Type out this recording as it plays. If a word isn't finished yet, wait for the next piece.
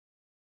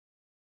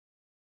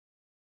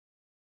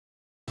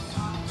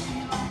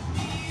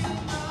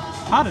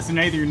Hi, this is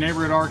Nathan, your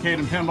neighborhood arcade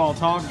and pinball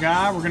talk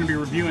guy. We're going to be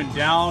reviewing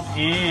Dialed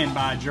In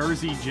by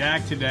Jersey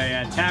Jack today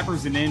at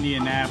Tappers in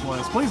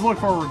Indianapolis. Please look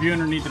for a review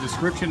underneath the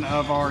description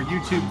of our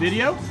YouTube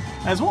video,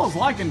 as well as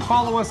like and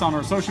follow us on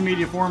our social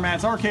media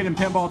formats, Arcade and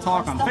Pinball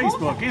Talk on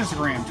Facebook,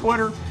 Instagram,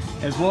 Twitter,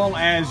 as well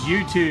as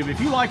YouTube.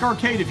 If you like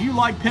arcade, if you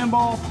like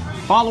pinball,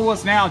 follow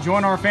us now,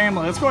 join our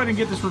family. Let's go ahead and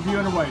get this review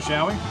underway,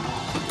 shall we?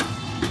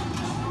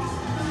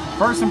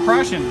 First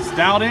impressions,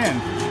 Dialed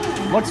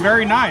In. Looks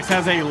very nice,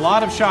 has a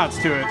lot of shots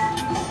to it.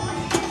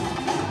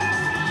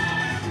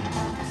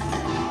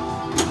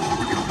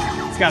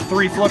 It's got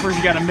 3 flippers,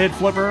 you got a mid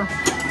flipper.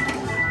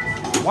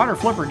 Wider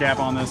flipper gap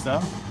on this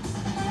though.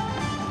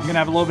 You're gonna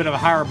have a little bit of a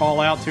higher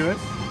ball out to it.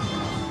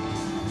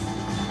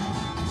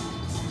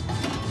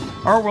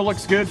 Artwork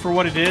looks good for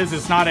what it is.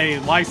 It's not a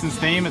licensed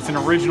theme, it's an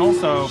original,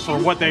 so for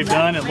what they've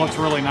done, it looks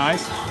really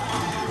nice.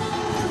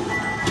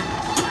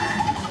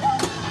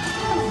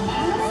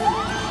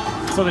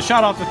 So the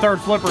shot off the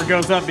third flipper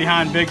goes up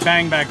behind Big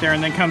Bang back there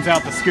and then comes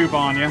out the scoop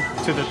on you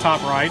to the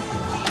top right.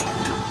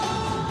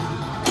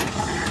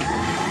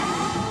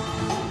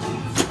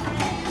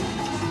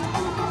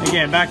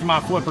 Again, back to my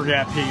flipper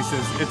gap piece,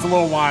 it's a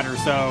little wider,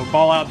 so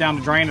ball out down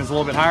the drain is a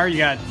little bit higher. You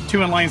got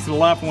 2 in lanes to the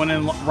left, 1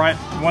 in right,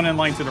 1 in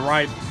lane to the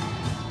right,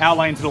 out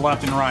lane to the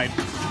left and right,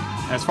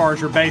 as far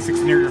as your basics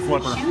near your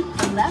flipper.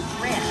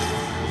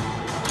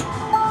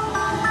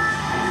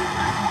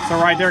 So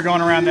right there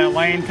going around that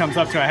lane, comes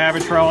up to a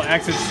habit trail,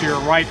 exits to your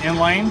right in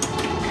lane.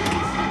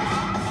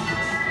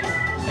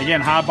 Again,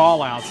 high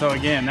ball out, so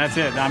again, that's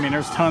it. I mean,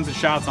 there's tons of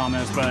shots on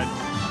this, but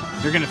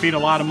you're gonna feed a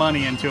lot of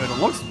money into it. It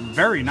looks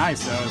very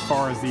nice though, as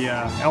far as the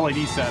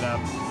LED setup.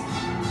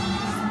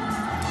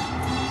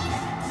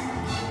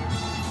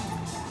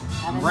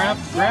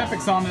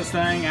 Graphics on this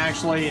thing,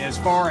 actually, as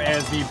far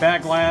as the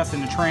back glass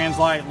and the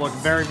translight, look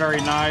very,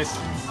 very nice.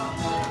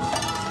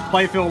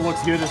 Playfield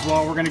looks good as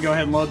well. We're going to go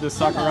ahead and load this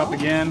sucker up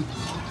again.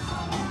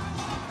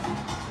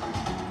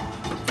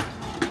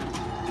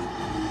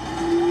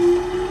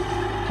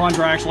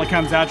 Plunger actually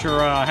comes out your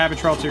habit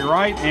trail to your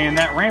right, and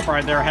that ramp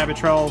right there, habit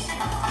trails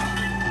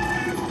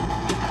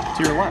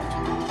to your left.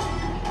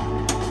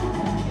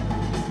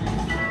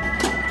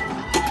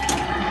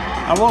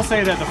 I will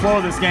say that the flow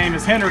of this game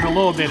is hindered a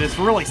little bit. It's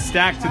really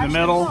stacked to the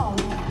middle,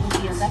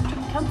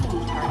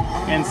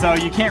 and so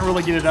you can't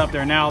really get it up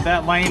there. Now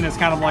that lane is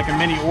kind of like a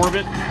mini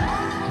orbit.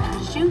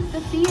 Shoot the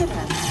theater.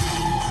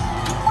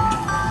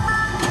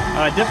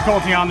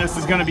 Difficulty on this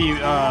is going to be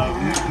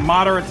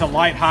moderate to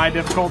light high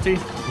difficulty.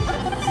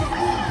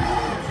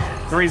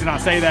 The reason I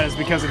say that is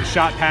because of the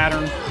shot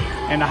pattern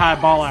and the high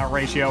ball out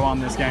ratio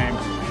on this game.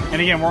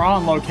 And again, we're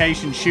on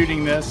location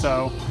shooting this,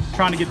 so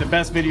trying to get the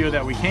best video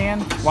that we can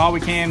while we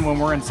can when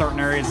we're in certain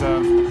areas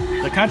of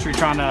the country,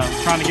 trying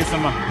to get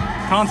some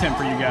content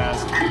for you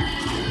guys.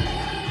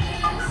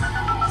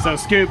 So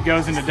scoop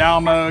goes into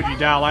dial mode, you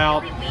dial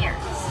out.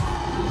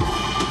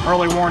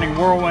 Early warning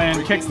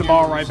whirlwind kicks the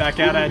ball right back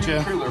out at you.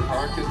 Trailer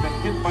park has been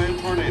hit by a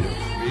tornado.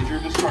 Major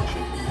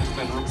destruction has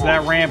been reported. So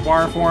that ramp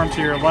wire form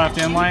to your left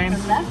in lane.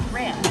 Left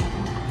ramp.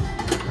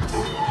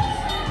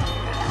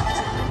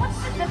 What's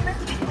the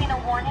difference between a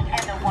warning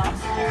and a watch?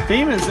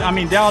 Theme is, I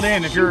mean, Dialed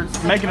In. If you're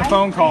making a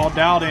phone call,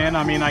 Dialed In.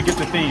 I mean, I get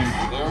the theme.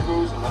 There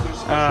goes another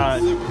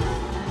special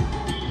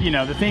delivery. You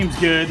know, the theme's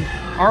good.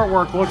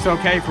 Artwork looks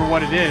okay for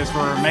what it is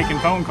for making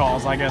phone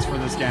calls, I guess, for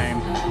this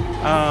game.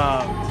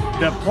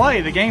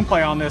 The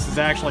gameplay on this is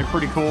actually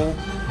pretty cool.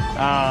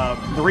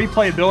 The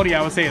replayability,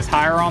 I would say, is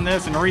higher on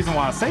this, and the reason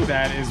why I say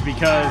that is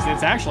because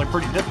it's actually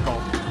pretty difficult.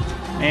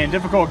 And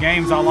difficult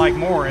games I like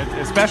more,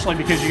 especially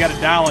because you got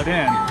to dial it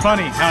in.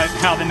 Funny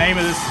how the name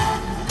of this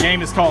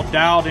game is called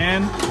Dialed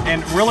In,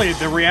 and really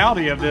the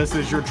reality of this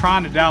is you're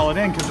trying to dial it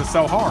in because it's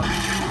so hard.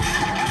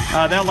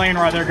 That lane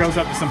right there goes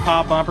up to some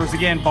pop bumpers.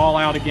 Again, ball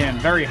out again.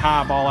 Very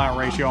high ball out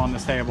ratio on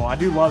this table. I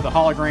do love the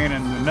hologram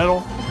in the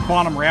middle.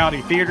 Quantum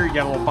Reality Theater. You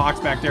got a little box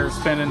back there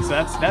spinning, so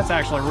that's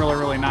actually really,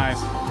 really nice.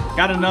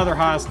 Got another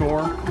high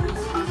score.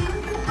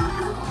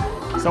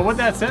 So with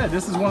that said,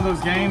 this is one of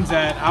those games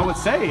that I would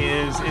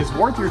say is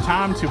worth your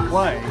time to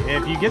play.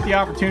 If you get the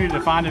opportunity to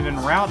find it en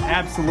route,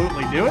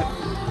 absolutely do it.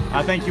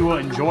 I think you will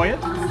enjoy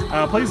it.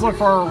 Please look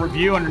for a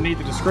review underneath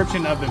the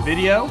description of the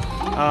video.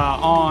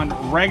 On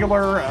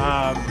regular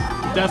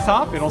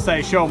desktop, it'll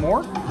say show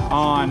more.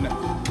 On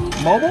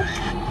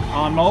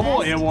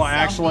mobile, it will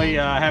actually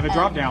have a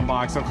drop-down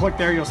box. So click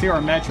there, you'll see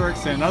our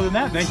metrics. And other than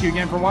that, thank you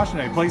again for watching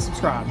today. Please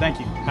subscribe. Thank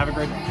you. Have a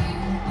great day.